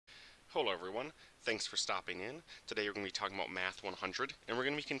Hello everyone, thanks for stopping in. Today we're going to be talking about Math 100, and we're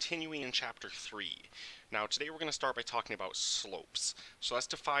going to be continuing in Chapter 3. Now today we're going to start by talking about slopes. So let's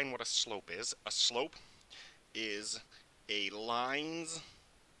define what a slope is. A slope is a line's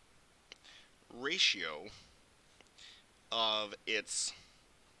ratio of its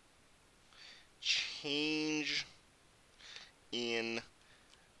change in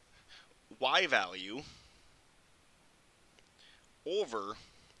y value over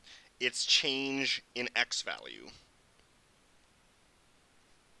its change in x value.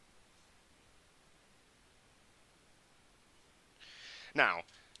 Now,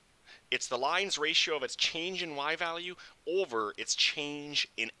 it's the line's ratio of its change in y value over its change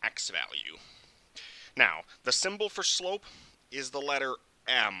in x value. Now, the symbol for slope is the letter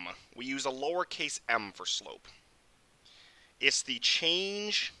m. We use a lowercase m for slope. It's the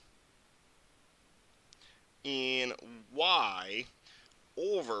change in y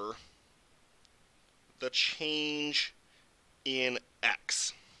over the change in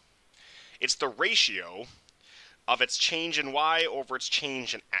x. It's the ratio of its change in y over its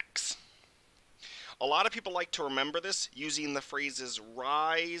change in x. A lot of people like to remember this using the phrases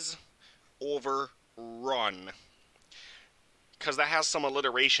rise over run, because that has some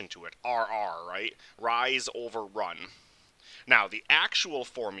alliteration to it, RR, right? Rise over run. Now, the actual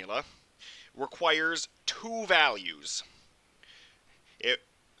formula requires two values. It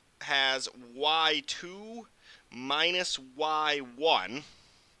has y2 minus y1.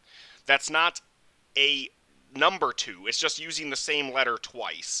 That's not a number 2. It's just using the same letter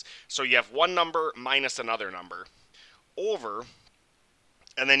twice. So you have one number minus another number. Over,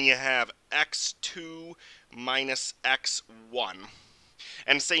 and then you have x2 minus x1.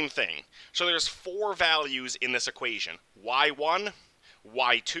 And same thing. So there's four values in this equation. y1,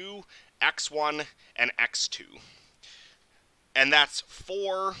 y2, x1, and x2. And that's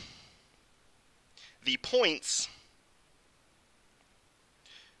for the points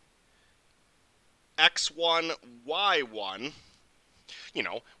x1, y1. You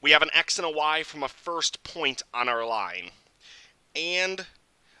know, we have an x and a y from a first point on our line. And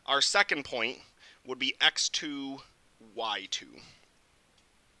our second point would be x2, y2.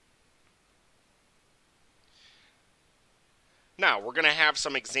 Now, we're going to have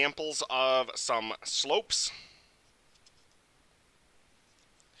some examples of some slopes.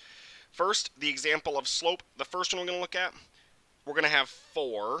 First, the example of slope, the first one we're going to look at, we're going to have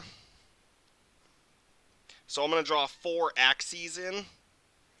 4. So I'm going to draw 4 axes in.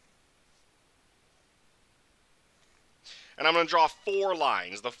 And I'm going to draw 4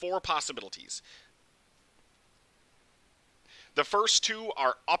 lines, the 4 possibilities. The first two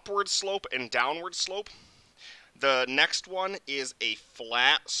are upward slope and downward slope. The next one is a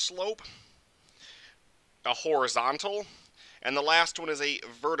flat slope, a horizontal, and the last one is a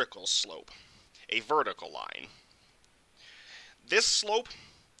vertical slope, a vertical line. This slope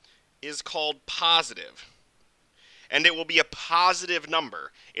is called positive, and it will be a positive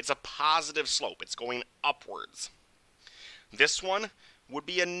number. It's a positive slope. It's going upwards. This one would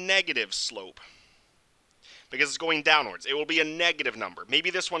be a negative slope because it's going downwards. It will be a negative number.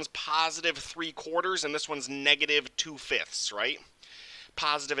 Maybe this one's positive 3/4 and this one's negative 2/5, right?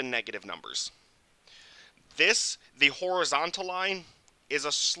 Positive and negative numbers. This, the horizontal line, is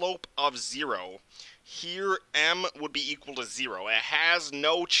a slope of 0. Here, m would be equal to 0. It has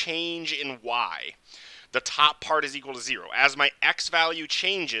no change in y. The top part is equal to 0. As my x value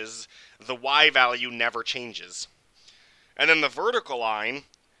changes, the y value never changes. And then the vertical line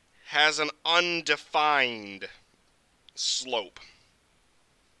has an undefined slope.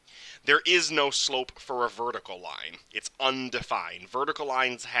 There is no slope for a vertical line. It's undefined. Vertical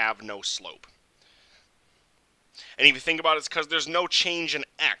lines have no slope. And if you think about it, it's because there's no change in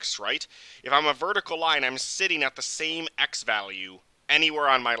x, right? If I'm a vertical line, I'm sitting at the same x value anywhere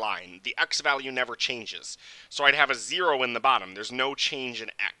on my line. The x value never changes. So I'd have a 0 in the bottom. There's no change in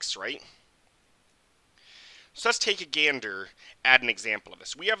x, right? So let's take a gander at an example of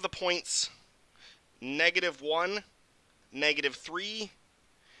this. We have the points -1, -3,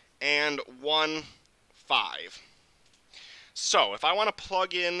 and 1, 5. So if I want to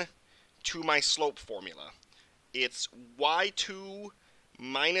plug in to my slope formula, it's y2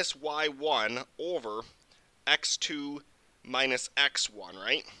 minus y1 over x2 minus x1,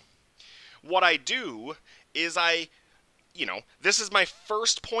 right? What I do is this is my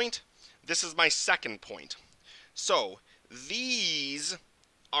first point, this is my second point. So these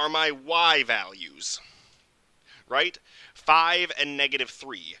are my y values, right? 5 and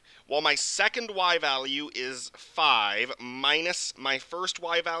 -3. Well, my second y value is 5 minus my first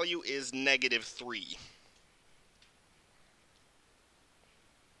y value is -3.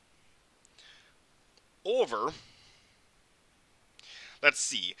 over, let's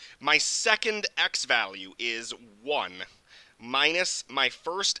see, my second x value is 1, minus my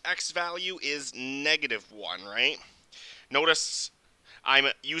first x value is -1, right? Notice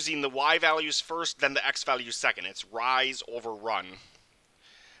I'm using the y values first, then the x values second. It's rise over run.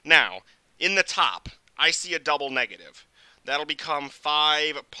 Now, in the top, I see a double negative. That'll become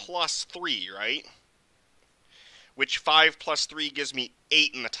 5 plus 3, right? Which 5 plus 3 gives me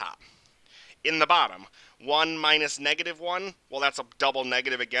 8 in the top. In the bottom, 1 minus -1, well, that's a double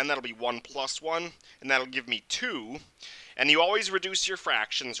negative again. That'll be 1 plus 1, and that'll give me 2. And you always reduce your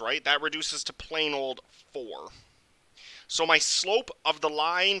fractions, right? That reduces to plain old 4. So my slope of the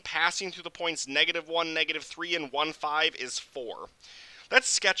line passing through the points -1, -3, and 1, 5 is 4. Let's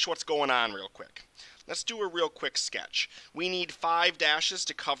sketch what's going on real quick. Let's do a real quick sketch. We need 5 dashes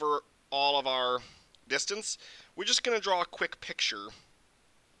to cover all of our distance. We're just going to draw a quick picture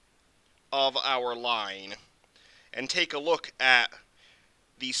of our line and take a look at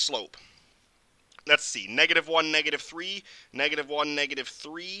the slope. Let's see, -1, -3, -1,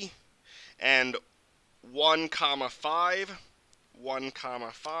 -3, and 1, 5, 1,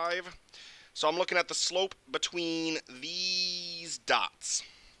 5. So I'm looking at the slope between these dots,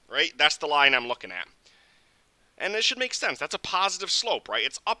 right? That's the line I'm looking at. And it should make sense. That's a positive slope, right?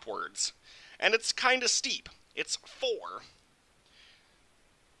 It's upwards. And it's kind of steep. It's 4.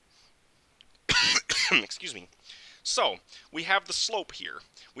 Excuse me. So, we have the slope here.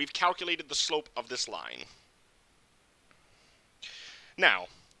 We've calculated the slope of this line. Now,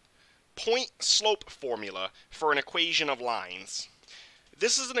 point slope formula for an equation of lines.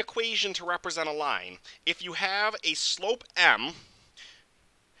 This is an equation to represent a line. If you have a slope m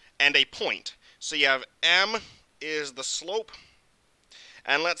and a point, so you have m is the slope,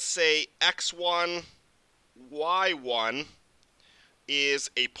 and let's say x1, y1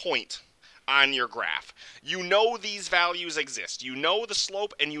 is a point on your graph. You know these values exist. You know the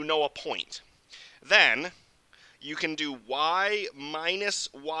slope and you know a point. Then you can do y minus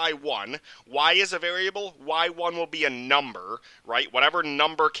y1. Y is a variable. Y1 will be a number, right? Whatever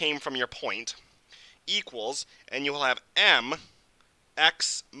number came from your point equals, and you'll have m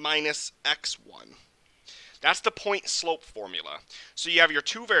x minus x1. That's the point slope formula. So you have your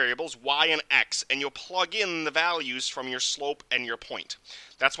two variables, y and x, and you'll plug in the values from your slope and your point.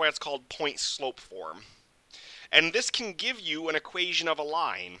 That's why it's called point slope form. And this can give you an equation of a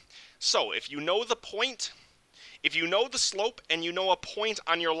line. So if you know the point, if you know the slope and you know a point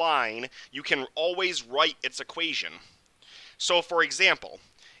on your line, you can always write its equation. So for example,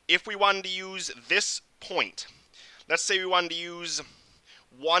 if we wanted to use this point, let's say we wanted to use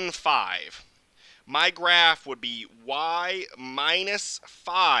 1, 5. My graph would be y minus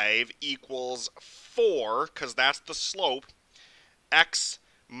 5 equals 4, because that's the slope, x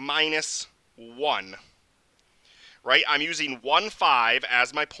minus 1. Right? I'm using 1, 5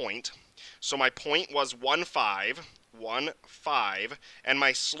 as my point. So my point was 1, 5, 1, 5, and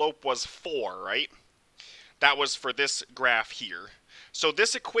my slope was 4, right? That was for this graph here. So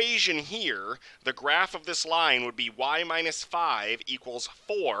this equation here, the graph of this line would be y minus 5 equals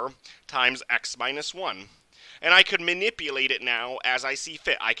 4 times x minus 1. And I could manipulate it now as I see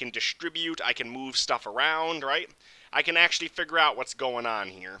fit. I can distribute, I can move stuff around, right? I can actually figure out what's going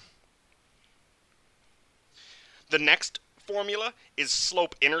on here. The next formula is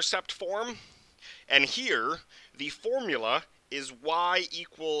slope-intercept form. And here, the formula is y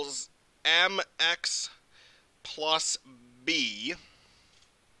equals mx plus b.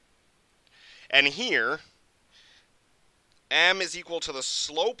 And here, m is equal to the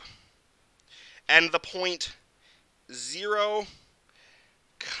slope, and the point 0,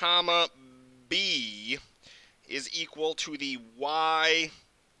 comma b is equal to the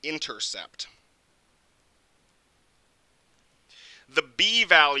y-intercept. The b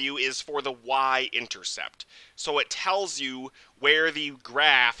value is for the y-intercept, so it tells you where the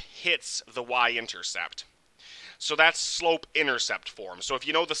graph hits the y-intercept. So that's slope-intercept form. So if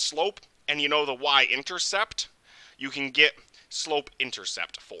you know the slope and you know the y-intercept, you can get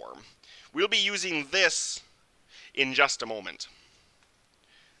slope-intercept form. We'll be using this in just a moment,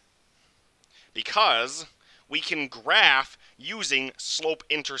 because we can graph using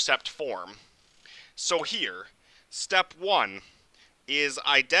slope-intercept form. So here, step 1 is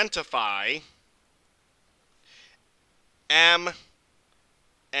identify m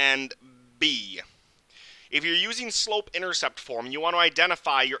and b. If you're using slope-intercept form, you want to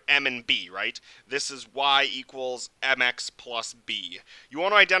identify your m and b, right? This is y equals mx plus b. You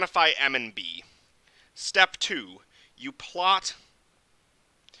want to identify m and b. Step 2, you plot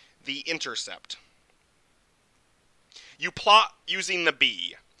the intercept. You plot using the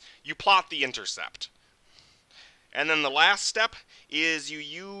b. You plot the intercept, And then the last step is you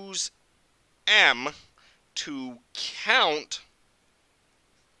use M to count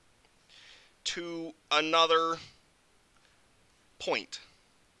to another point.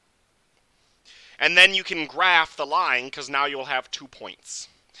 And then you can graph the line, because now you'll have 2 points.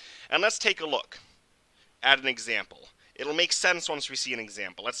 And let's take a look at an example. It'll make sense once we see an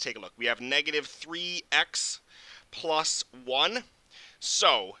example. Let's take a look. We have negative 3x plus 1.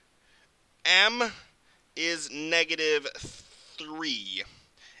 So, M is negative 3,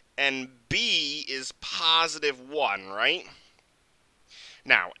 and B is positive 1, right?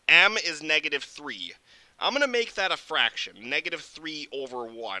 Now, M is negative 3. I'm going to make that a fraction, negative 3 over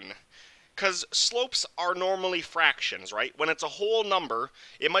 1. Because slopes are normally fractions, right? When it's a whole number,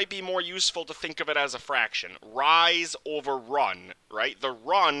 it might be more useful to think of it as a fraction. Rise over run, right? The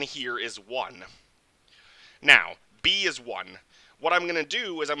run here is 1. Now, B is 1. What I'm going to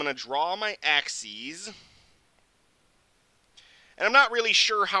do is I'm going to draw my axes. And I'm not really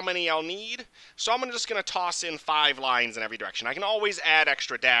sure how many I'll need, so I'm just going to toss in 5 lines in every direction. I can always add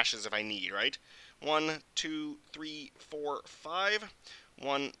extra dashes if I need, right? 1, 2, 3, 4, 5.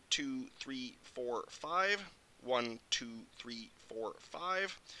 1, 2, 3, 4, 5. 1, 2, 3, 4,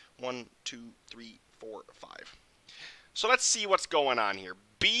 5. 1, 2, 3, 4, 5. So let's see what's going on here.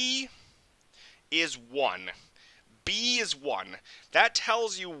 B is 1. B is 1. That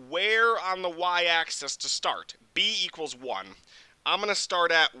tells you where on the y-axis to start. B equals 1. I'm going to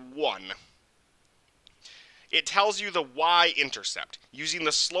start at 1. It tells you the y-intercept, using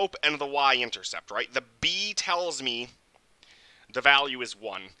the slope and the y-intercept, right? The B tells me the value is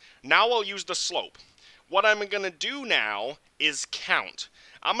 1. Now I'll use the slope. What I'm going to do now is count.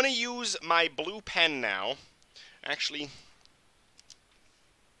 I'm going to use my blue pen now. Actually,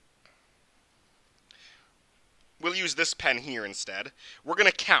 we'll use this pen here instead. We're going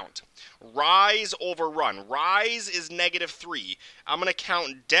to count. Rise over run. Rise is negative 3. I'm going to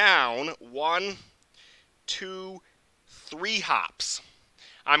count down 1, 2, 3 hops.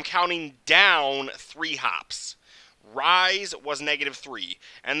 I'm counting down 3 hops. Rise was negative 3.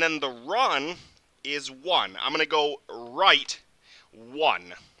 And then the run is 1. I'm going to go right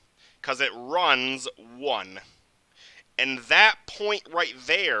 1, because it runs 1. And that point right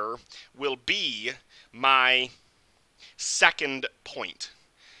there will be my second point.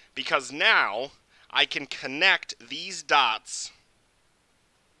 Because now I can connect these dots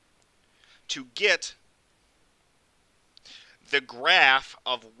to get the graph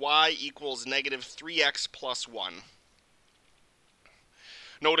of y equals negative 3x plus 1.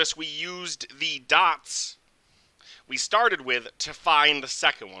 Notice we used the dots we started with to find the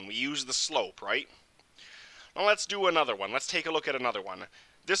second one. We used the slope, right? Now let's do another one. Let's take a look at another one.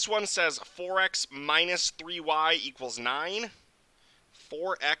 This one says 4x minus 3y equals 9.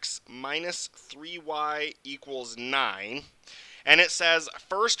 4x minus 3y equals 9. And it says,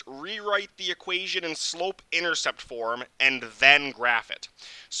 first rewrite the equation in slope-intercept form and then graph it.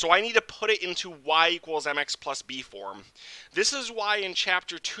 So I need to put it into y equals mx plus b form. This is why in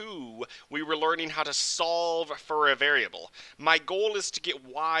Chapter 2 we were learning how to solve for a variable. My goal is to get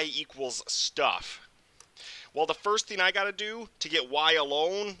y equals stuff. Well, the first thing I got to do to get y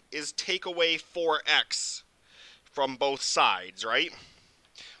alone is take away 4x from both sides, right?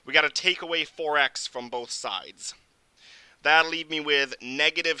 We got to take away 4x from both sides. That'll leave me with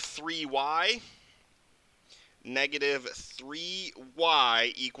negative 3y. Negative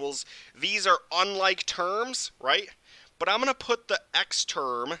 3y equals, these are unlike terms, right? But I'm going to put the x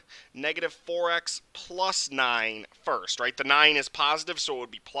term, negative 4x plus 9 first, right? The 9 is positive, so it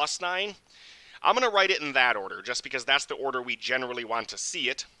would be plus 9. I'm going to write it in that order, just because that's the order we generally want to see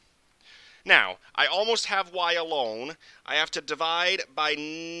it. Now, I almost have y alone. I have to divide by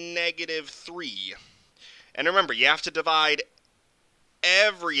negative 3. And remember, you have to divide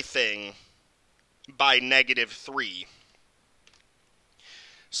everything by negative 3.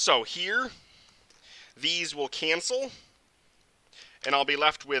 So here, these will cancel, and I'll be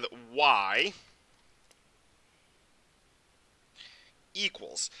left with y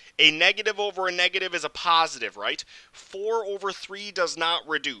equals. A negative over a negative is a positive, right? 4 over 3 does not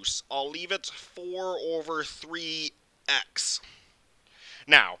reduce. I'll leave it 4 over 3x.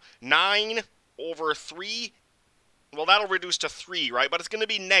 Now, 9 over 3, well, that'll reduce to 3, right? But it's going to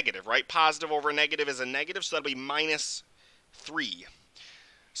be negative, right? Positive over negative is a negative, so that'll be minus 3.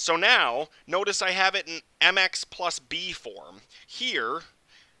 So now, notice I have it in mx plus b form. Here,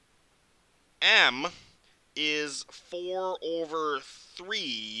 m is 4 over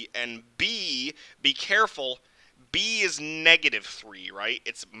 3, and b, be careful, b is negative 3, right?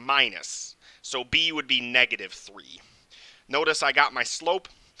 It's minus. So b would be negative 3. Notice I got my slope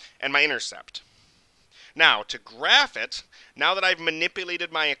and my intercept. Now, to graph it, now that I've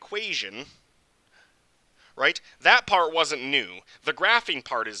manipulated my equation, right, that part wasn't new. The graphing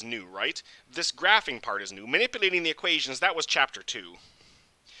part is new, right? This graphing part is new. Manipulating the equations, that was chapter 2.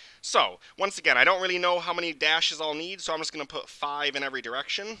 So, once again, I don't really know how many dashes I'll need, so I'm just going to put 5 in every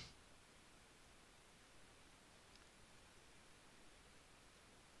direction.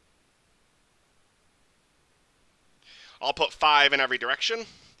 I'll put 5 in every direction.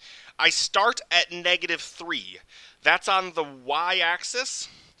 I start at -3. That's on the y-axis.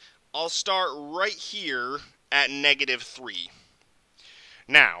 I'll start right here at -3.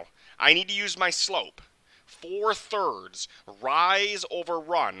 Now, I need to use my slope. 4/3, rise over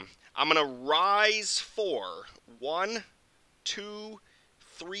run. I'm going to rise 4. 1, 2,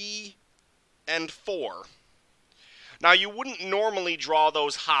 3, and 4. Now, you wouldn't normally draw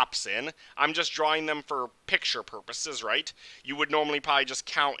those hops in. I'm just drawing them for picture purposes, right? You would normally probably just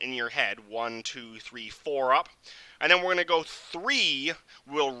count in your head. 1, 2, 3, 4 up. And then we're going to go 3.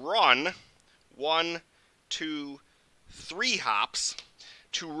 We'll run 1, 2, 3 hops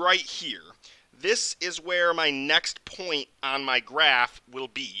to right here. This is where my next point on my graph will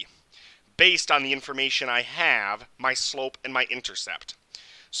be, based on the information I have, my slope and my intercept.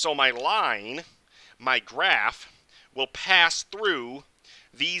 So my line, my graph, will pass through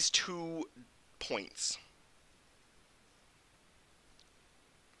these 2 points.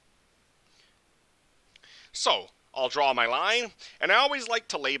 So, I'll draw my line, and I always like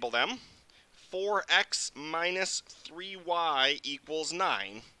to label them. 4x minus 3y equals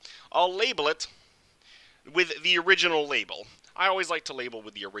 9. I'll label it with the original label. I always like to label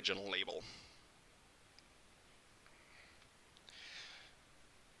with the original label.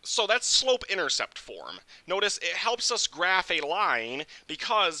 So that's slope-intercept form. Notice it helps us graph a line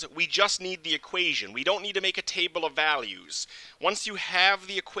because we just need the equation. We don't need to make a table of values. Once you have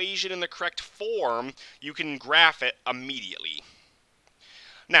the equation in the correct form, you can graph it immediately.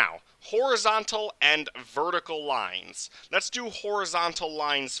 Now, horizontal and vertical lines. Let's do horizontal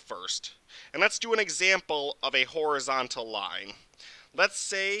lines first. And let's do an example of a horizontal line. Let's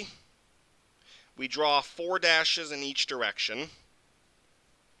say we draw 4 dashes in each direction.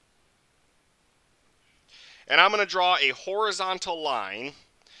 And I'm going to draw a horizontal line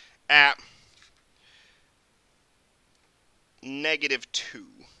at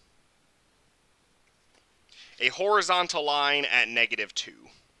 -2. A horizontal line at -2.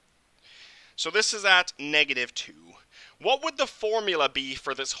 So this is at -2. What would the formula be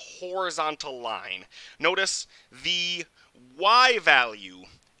for this horizontal line? Notice the y value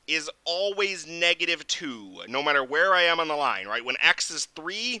is always -2, no matter where I am on the line, right? When x is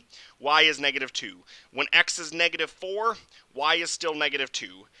 3, y is -2. When x is -4, y is still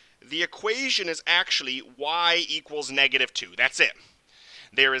 -2. The equation is actually y equals -2. That's it.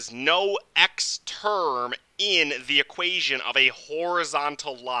 There is no x term in the equation of a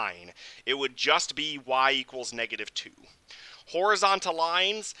horizontal line. It would just be y equals -2. Horizontal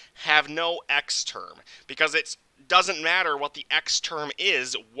lines have no x term because it doesn't matter what the x term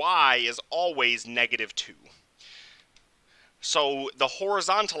is, y is always -2. So the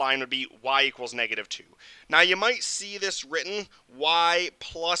horizontal line would be y equals -2. Now you might see this written y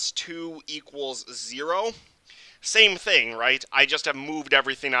plus 2 equals 0. Same thing, right? I just have moved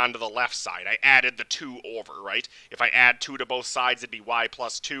everything onto the left side. I added the 2 over, right? If I add 2 to both sides, it'd be y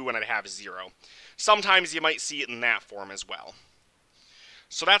plus 2 and I'd have 0. Sometimes you might see it in that form as well.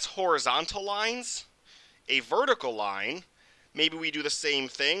 So that's horizontal lines. A vertical line, maybe we do the same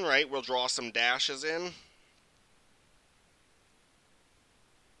thing, right? We'll draw some dashes in.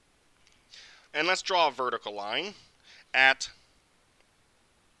 And let's draw a vertical line at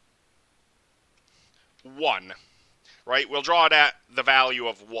 1, right? We'll draw it at the value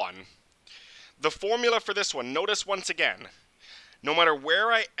of 1. The formula for this one, notice once again, no matter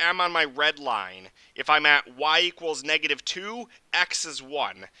where I am on my red line, if I'm at y equals -2, x is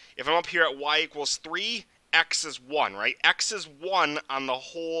 1. If I'm up here at y equals 3, x is 1, right? X is 1 on the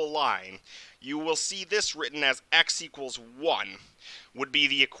whole line. You will see this written as x equals 1 would be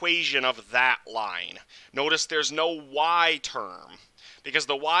the equation of that line. Notice there's no y term because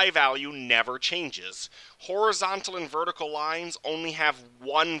the y value never changes. Horizontal and vertical lines only have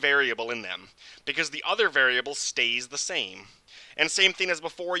one variable in them because the other variable stays the same. And same thing as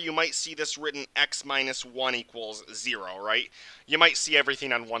before, you might see this written x minus 1 equals 0, right? You might see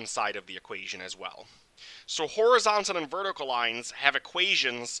everything on one side of the equation as well. So horizontal and vertical lines have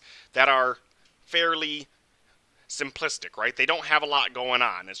equations that are fairly simplistic, right? They don't have a lot going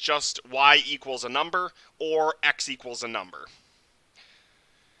on. It's just y equals a number or x equals a number.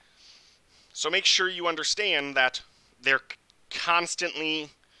 So make sure you understand that they're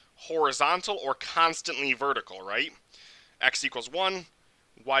constantly horizontal or constantly vertical, right? X equals 1,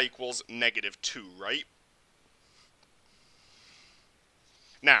 y equals -2, right?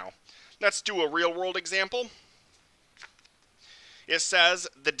 Now, let's do a real-world example. It says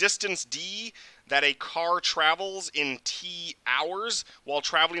the distance d that a car travels in t hours while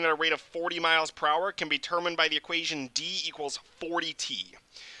traveling at a rate of 40 miles per hour can be determined by the equation d equals 40t.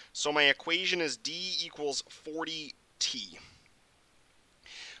 So my equation is d equals 40t.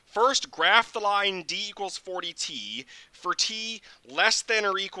 First, graph the line d equals 40t for t less than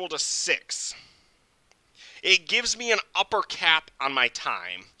or equal to 6. It gives me an upper cap on my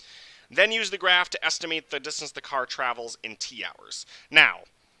time. Then use the graph to estimate the distance the car travels in t hours. Now,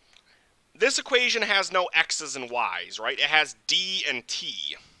 this equation has no x's and y's, right? It has d and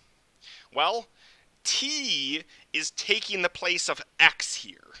t. Well, t is taking the place of x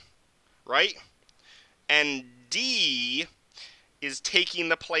here, right? And d is taking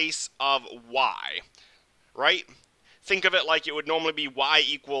the place of y, right? Think of it like it would normally be y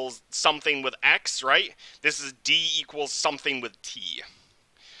equals something with x, right? This is d equals something with t.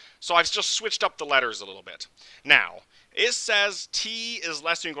 So I've just switched up the letters a little bit. Now, it says t is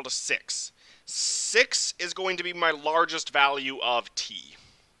less than or equal to 6. 6 is going to be my largest value of t.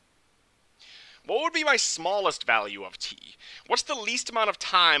 What would be my smallest value of t? What's the least amount of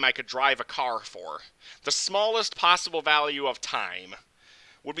time I could drive a car for? The smallest possible value of time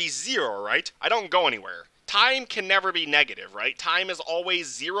would be 0, right? I don't go anywhere. Time can never be negative, right? Time is always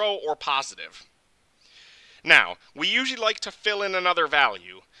 0 or positive. Now, we usually like to fill in another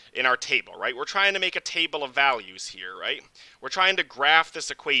value in our table, right? We're trying to make a table of values here, right? We're trying to graph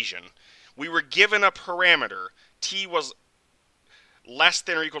this equation. We were given a parameter. T was less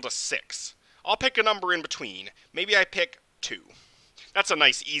than or equal to 6. I'll pick a number in between. Maybe I pick 2. That's a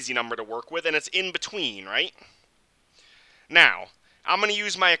nice, easy number to work with, and it's in between, right? Now, I'm going to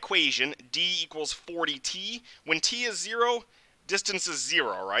use my equation, d equals 40t. When t is 0, distance is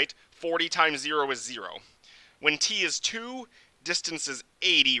 0, right? 40 times 0 is 0. When t is 2, distance is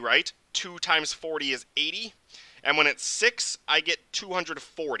 80, right? 2 times 40 is 80. And when it's 6, I get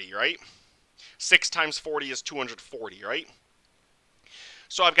 240, right? 6 times 40 is 240, right?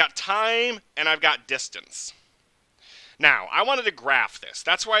 So I've got time and I've got distance. Now, I wanted to graph this.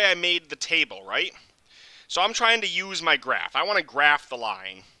 That's why I made the table, right? So I'm trying to use my graph. I want to graph the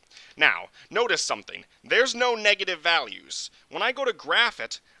line. Now, notice something. There's no negative values. When I go to graph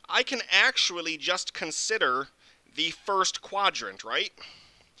it, I can actually just consider the first quadrant, right?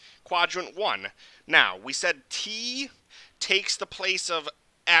 Quadrant 1. Now, we said t takes the place of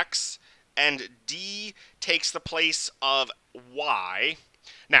x and d takes the place of y.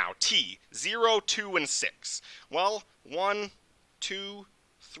 Now, t, 0, 2, and 6. Well, 1, 2,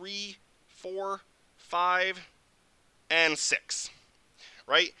 3, 4, 5, and 6,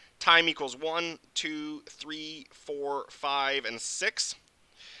 right? Time equals 1, 2, 3, 4, 5, and 6.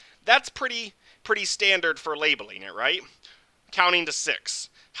 That's pretty standard for labeling it, right? Counting to 6.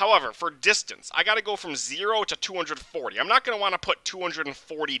 However, for distance, I got to go from 0 to 240. I'm not going to want to put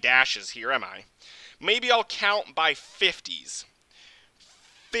 240 dashes here, am I? Maybe I'll count by 50s.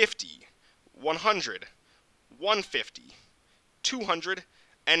 50, 100, 150, 200,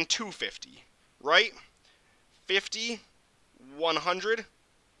 and 250, right? 50, 100,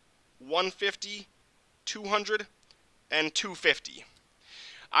 150, 200, and 250.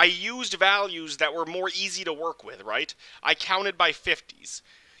 I used values that were more easy to work with, right? I counted by 50s.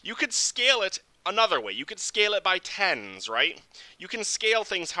 You could scale it another way. You could scale it by 10s, right? You can scale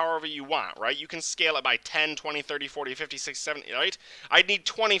things however you want, right? You can scale it by 10, 20, 30, 40, 50, 60, 70, right? I'd need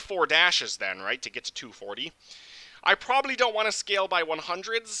 24 dashes then, right, to get to 240. I probably don't want to scale by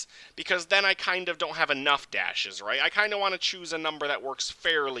 100s because then I kind of don't have enough dashes, right? I kind of want to choose a number that works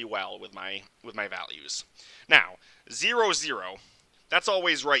fairly well with my values. Now, 0, 0. That's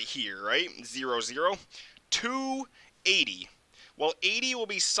always right here, right? 0, 0. 280. Well, 80 will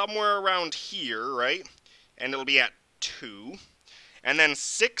be somewhere around here, right? And it'll be at 2. And then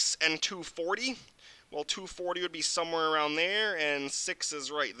 6 and 240. Well, 240 would be somewhere around there, and 6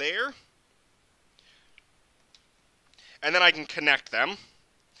 is right there. And then I can connect them.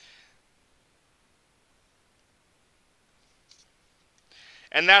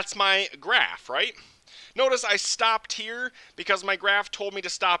 And that's my graph, right? Notice I stopped here because my graph told me to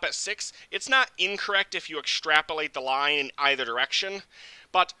stop at 6. It's not incorrect if you extrapolate the line in either direction,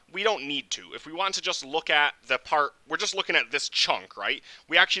 but we don't need to. If we want to just look at the part, we're just looking at this chunk, right?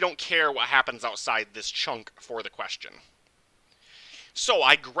 We actually don't care what happens outside this chunk for the question. So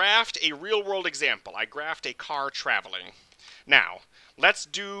I graphed a real-world example. I graphed a car traveling. Now, let's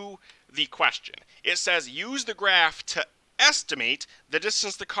do the question. It says use the graph to estimate the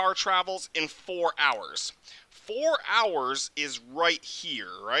distance the car travels in 4 hours. 4 hours is right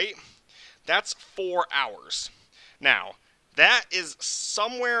here, right? That's 4 hours. Now, that is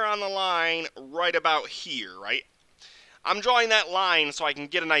somewhere on the line right about here, right? I'm drawing that line so I can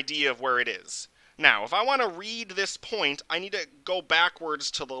get an idea of where it is. Now, if I want to read this point, I need to go backwards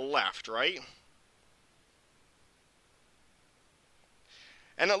to the left, right?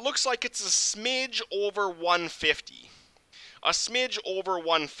 And it looks like it's a smidge over 150. A smidge over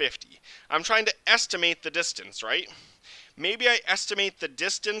 150. I'm trying to estimate the distance, right? Maybe I estimate the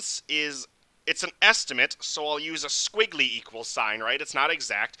distance is, it's an estimate, so I'll use a squiggly equal sign, right? It's not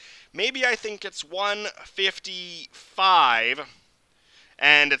exact. Maybe I think it's 155,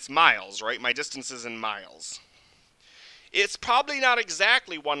 and it's miles, right? My distance is in miles. It's probably not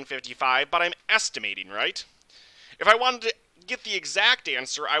exactly 155, but I'm estimating, right? If I wanted to get the exact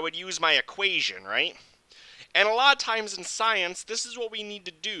answer, I would use my equation, right? And a lot of times in science, this is what we need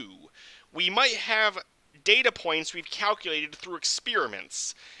to do. We might have data points we've calculated through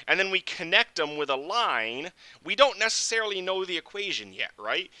experiments, and then we connect them with a line. We don't necessarily know the equation yet,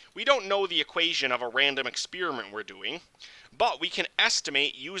 right? We don't know the equation of a random experiment we're doing, but we can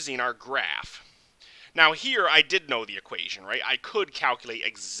estimate using our graph. Now here, I did know the equation, right? I could calculate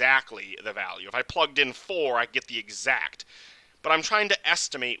exactly the value. If I plugged in 4, I get the exact. But I'm trying to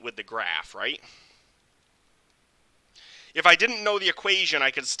estimate with the graph, right? If I didn't know the equation,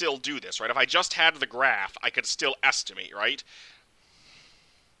 I could still do this, right? If I just had the graph, I could still estimate, right?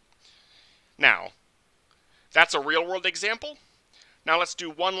 Now, that's a real-world example. Now let's do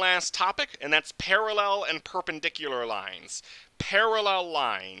one last topic, and that's parallel and perpendicular lines. Parallel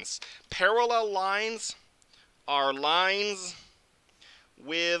lines. Parallel lines are lines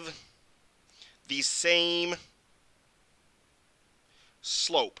with the same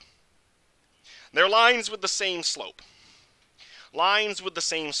slope. They're lines with the same slope. Lines with the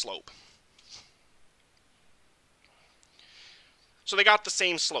same slope. So they got the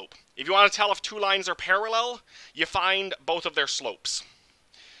same slope. If you want to tell if two lines are parallel, you find both of their slopes.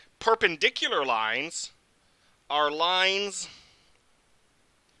 Perpendicular lines are lines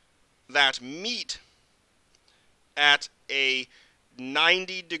that meet at a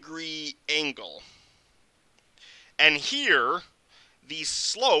 90-degree angle. And here, these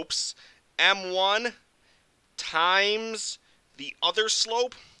slopes, M1 times the other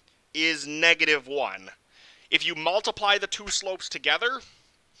slope is -1. If you multiply the two slopes together,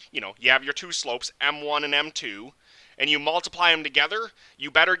 you have your two slopes, M1 and M2, and you multiply them together, you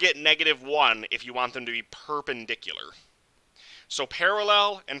better get -1 if you want them to be perpendicular. So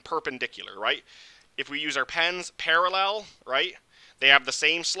parallel and perpendicular, right? If we use our pens, parallel, right? They have the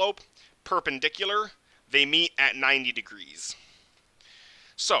same slope. Perpendicular, they meet at 90 degrees.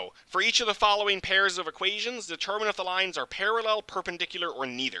 So, for each of the following pairs of equations, determine if the lines are parallel, perpendicular, or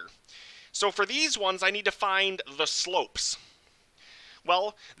neither. So for these ones, I need to find the slopes.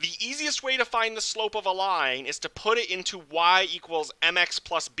 Well, the easiest way to find the slope of a line is to put it into y equals mx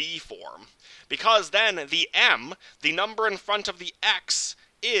plus b form. Because then the m, the number in front of the x,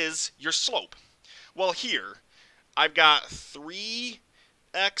 is your slope. Well here, I've got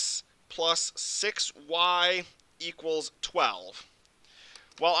 3x plus 6y equals 12.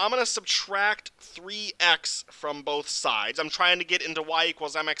 Well, I'm going to subtract 3x from both sides. I'm trying to get into y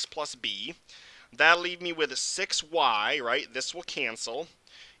equals mx plus b. That'll leave me with 6y, right? This will cancel.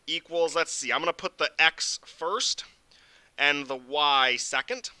 Equals, let's see, I'm going to put the x first and the y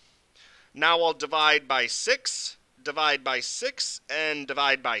second. Now I'll divide by 6, divide by 6, and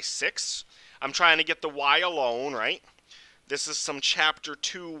divide by 6. I'm trying to get the y alone, right? This is some chapter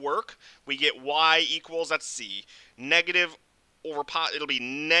 2 work. We get y equals, let's see, negative over, it'll be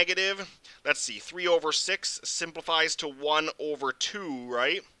negative, let's see, 3 over 6 simplifies to 1 over 2,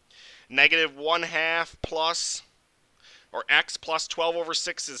 right? Negative 1/2 plus, or x plus 12 over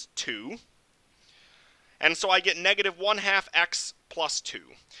 6 is 2. And so I get negative 1/2 x plus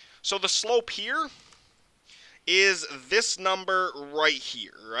 2. So the slope here is this number right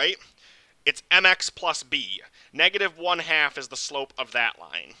here, right? It's mx plus b. Negative 1/2 is the slope of that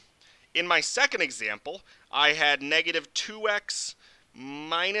line. In my second example, I had negative 2x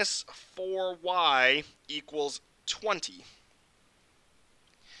minus 4y equals 20.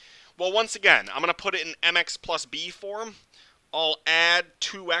 Well, once again, I'm going to put it in mx plus b form. I'll add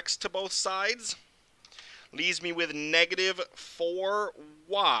 2x to both sides. Leaves me with negative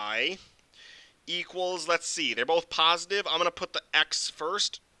 4y equals, let's see, they're both positive. I'm going to put the x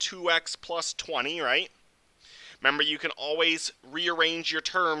first, 2x plus 20, right? Remember, you can always rearrange your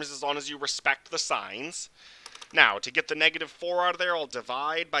terms as long as you respect the signs. Now, to get the negative 4 out of there, I'll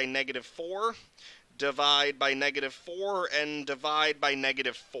divide by negative 4. divide by negative 4, and divide by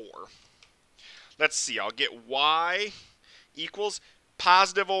negative 4. Let's see, I'll get y equals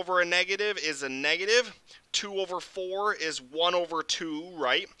positive over a negative is a negative. 2 over 4 is 1 over 2,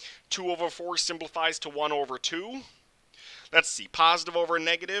 right? 2 over 4 simplifies to 1 over 2. Let's see, positive over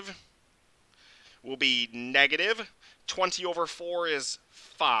negative will be negative. 20 over 4 is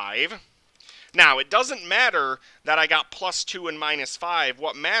 5. Now, it doesn't matter that I got plus 2 and minus 5.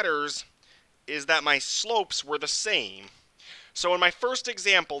 What matters is that my slopes were the same. So in my first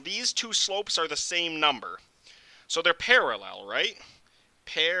example, these two slopes are the same number. So they're parallel, right?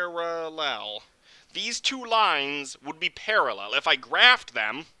 Parallel. These two lines would be parallel. If I graphed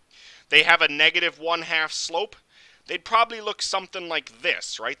them, they have a negative 1/2 slope. They'd probably look something like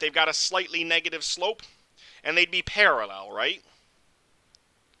this, right? They've got a slightly negative slope, and they'd be parallel, right?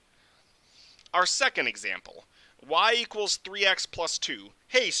 Our second example, y equals 3x plus 2.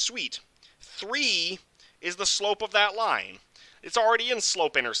 Hey, sweet. 3 is the slope of that line. It's already in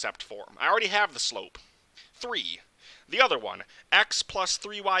slope-intercept form. I already have the slope. 3. The other one, x plus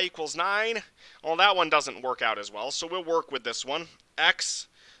 3y equals 9. Well, that one doesn't work out as well, so we'll work with this one. X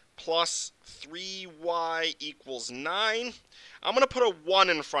plus 3y equals 9. I'm going to put a 1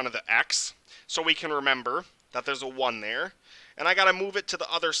 in front of the x, so we can remember that there's a 1 there. And I got to move it to the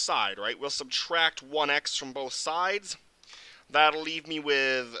other side, right? We'll subtract 1x from both sides. That'll leave me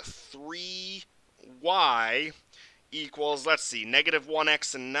with 3y equals, let's see, negative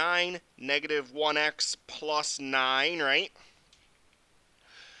 1x and 9, negative 1x plus 9, right?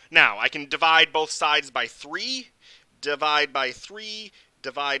 Now, I can divide both sides by 3, divide by 3,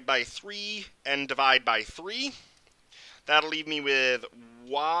 divide by 3, and divide by 3. That'll leave me with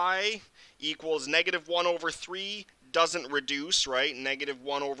y equals negative 1 over 3, doesn't reduce, right? Negative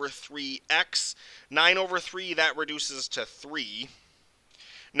 1 over 3x. 9 over 3, that reduces to 3.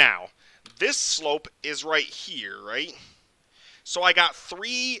 Now, this slope is right here, right? So I got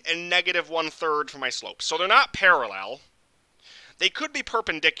 3 and negative 1/3 for my slope. So they're not parallel. They could be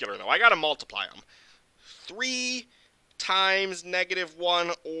perpendicular, though. I got to multiply them. 3 times negative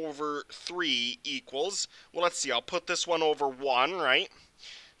 1 over 3 equals, well, let's see, I'll put this one over 1, right?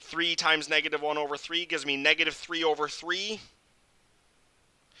 3 times negative 1 over 3 gives me negative 3 over 3,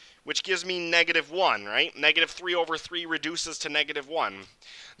 which gives me negative 1, right? Negative 3 over 3 reduces to negative 1.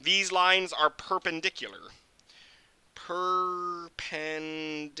 These lines are perpendicular.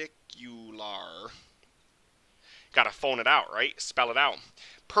 Perpendicular. Gotta phone it out, right? Spell it out.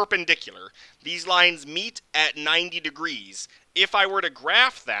 Perpendicular. These lines meet at 90 degrees. If I were to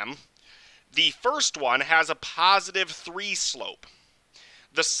graph them, the first one has a positive 3 slope.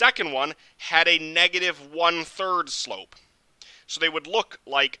 The second one had a negative 1/3 slope. So they would look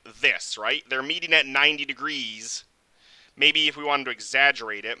like this, right? They're meeting at 90 degrees. Maybe if we wanted to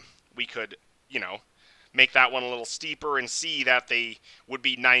exaggerate it, we could, make that one a little steeper and see that they would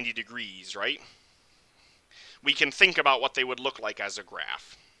be 90 degrees, right? We can think about what they would look like as a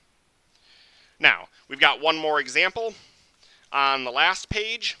graph. Now, we've got one more example on the last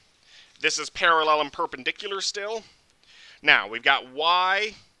page. This is parallel and perpendicular still. Now, we've got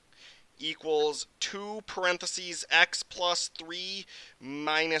y equals 2 parentheses x plus 3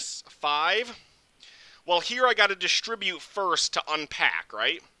 minus 5. Well, here I got to distribute first to unpack,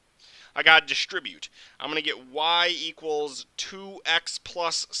 right? I got to distribute. I'm going to get y equals 2x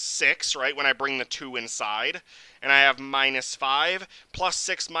plus 6, right, when I bring the 2 inside. And I have minus 5. Plus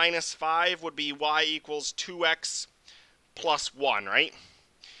 6 minus 5 would be y equals 2x plus 1, right?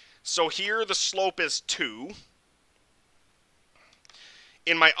 So here the slope is 2.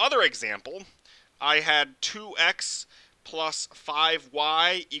 In my other example, I had 2x plus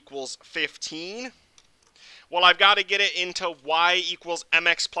 5y equals 15. Well, I've got to get it into y equals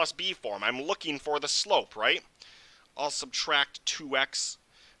mx plus b form. I'm looking for the slope, right? I'll subtract 2x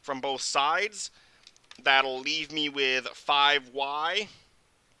from both sides. That'll leave me with 5y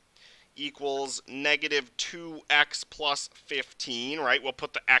equals negative 2x plus 15, right? We'll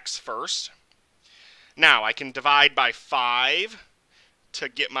put the x first. Now, I can divide by 5 to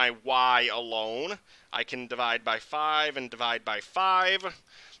get my y alone. I can divide by 5 and divide by 5.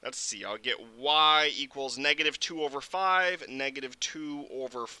 Let's see, I'll get y equals negative 2 over 5, negative 2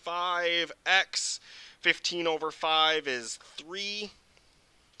 over 5x. 15 over 5 is 3.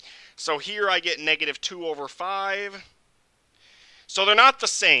 So here I get negative 2 over 5. So they're not the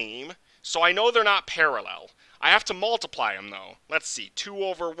same, so I know they're not parallel. I have to multiply them, though. Let's see, 2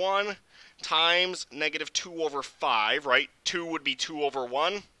 over 1 times negative 2 over 5, right? 2 would be 2 over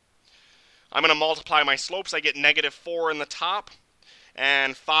 1. I'm going to multiply my slopes. I get negative 4 in the top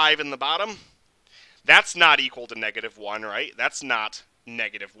and 5 in the bottom. That's not equal to negative 1, right? That's not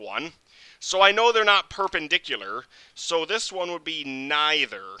negative 1. So I know they're not perpendicular, so this one would be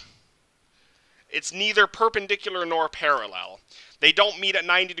neither. It's neither perpendicular nor parallel. They don't meet at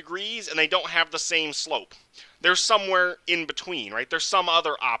 90 degrees, and they don't have the same slope. They're somewhere in between, right? There's some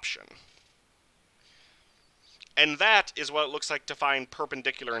other option. And that is what it looks like to find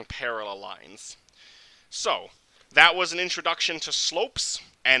perpendicular and parallel lines. So, that was an introduction to slopes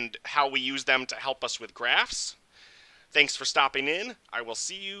and how we use them to help us with graphs. Thanks for stopping in. I will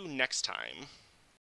see you next time.